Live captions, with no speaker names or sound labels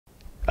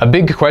A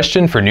big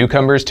question for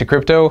newcomers to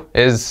crypto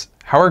is,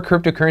 how are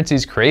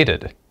cryptocurrencies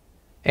created?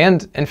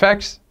 And in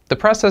fact, the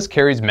process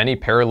carries many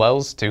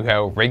parallels to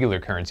how regular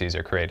currencies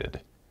are created.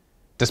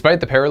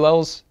 Despite the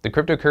parallels, the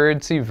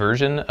cryptocurrency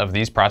version of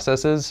these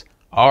processes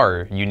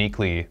are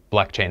uniquely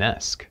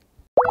blockchain-esque.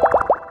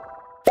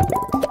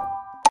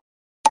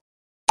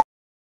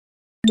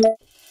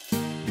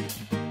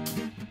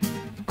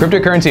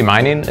 Cryptocurrency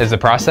mining is the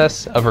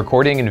process of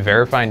recording and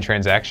verifying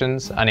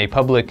transactions on a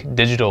public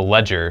digital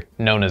ledger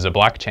known as a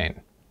blockchain.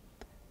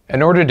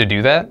 In order to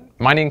do that,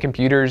 mining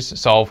computers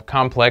solve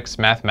complex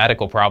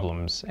mathematical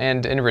problems,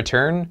 and in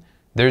return,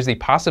 there's the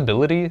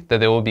possibility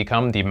that they will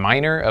become the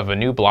miner of a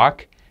new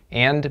block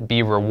and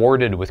be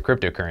rewarded with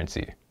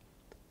cryptocurrency.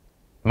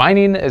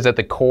 Mining is at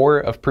the core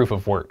of proof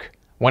of work,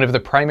 one of the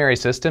primary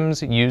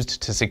systems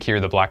used to secure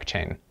the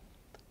blockchain.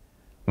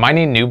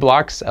 Mining new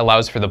blocks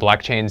allows for the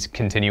blockchain's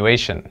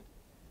continuation.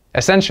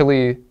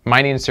 Essentially,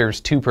 mining serves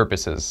two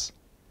purposes: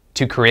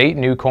 to create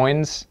new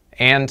coins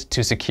and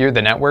to secure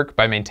the network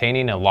by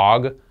maintaining a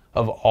log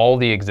of all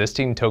the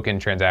existing token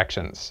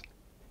transactions.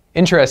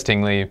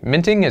 Interestingly,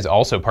 minting is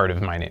also part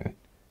of mining.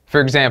 For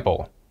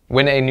example,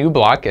 when a new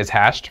block is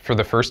hashed for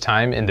the first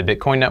time in the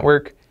Bitcoin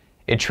network,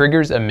 it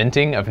triggers a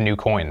minting of new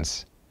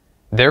coins.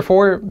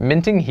 Therefore,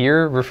 minting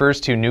here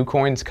refers to new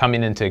coins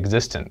coming into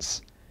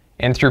existence,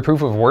 and through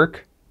proof of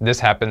work, this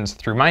happens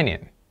through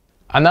mining.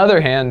 On the other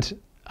hand,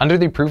 under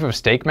the proof of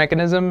stake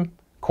mechanism,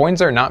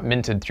 coins are not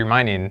minted through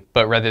mining,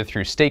 but rather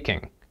through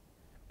staking.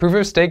 Proof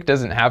of stake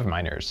doesn't have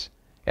miners.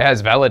 It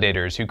has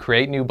validators who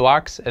create new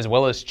blocks as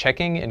well as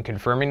checking and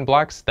confirming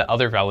blocks that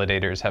other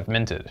validators have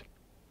minted.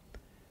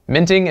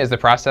 Minting is the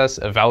process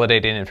of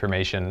validating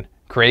information,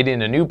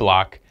 creating a new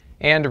block,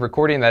 and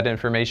recording that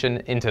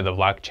information into the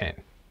blockchain.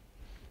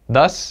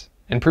 Thus,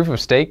 in proof of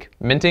stake,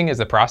 minting is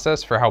the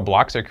process for how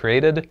blocks are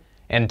created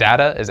and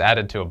data is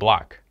added to a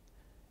block.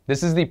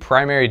 This is the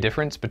primary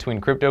difference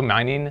between crypto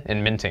mining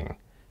and minting,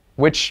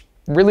 which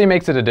really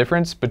makes it a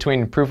difference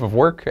between proof of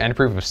work and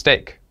proof of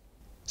stake.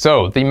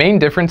 So, the main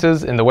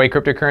differences in the way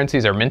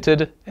cryptocurrencies are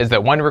minted is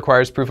that one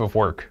requires proof of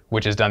work,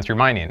 which is done through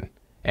mining,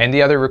 and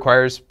the other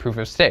requires proof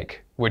of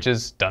stake, which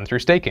is done through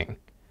staking.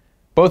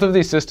 Both of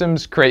these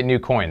systems create new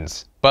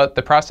coins, but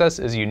the process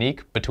is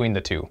unique between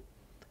the two.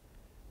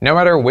 No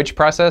matter which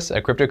process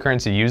a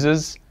cryptocurrency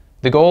uses,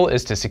 the goal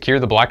is to secure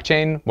the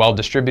blockchain while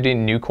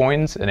distributing new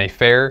coins in a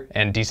fair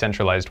and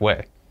decentralized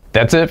way.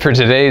 That's it for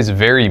today's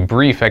very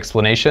brief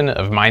explanation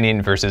of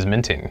mining versus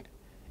minting.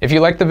 If you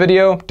liked the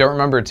video, don't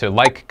remember to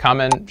like,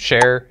 comment,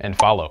 share, and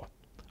follow.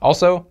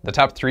 Also, the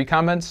top 3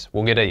 comments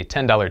will get a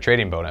 $10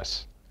 trading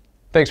bonus.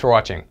 Thanks for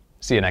watching.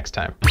 See you next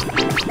time.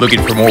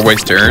 Looking for more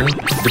ways to earn?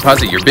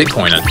 Deposit your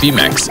Bitcoin on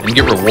Phemex and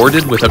get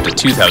rewarded with up to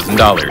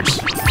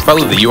 $2,000.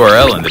 Follow the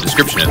URL in the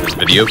description of this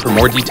video for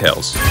more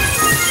details.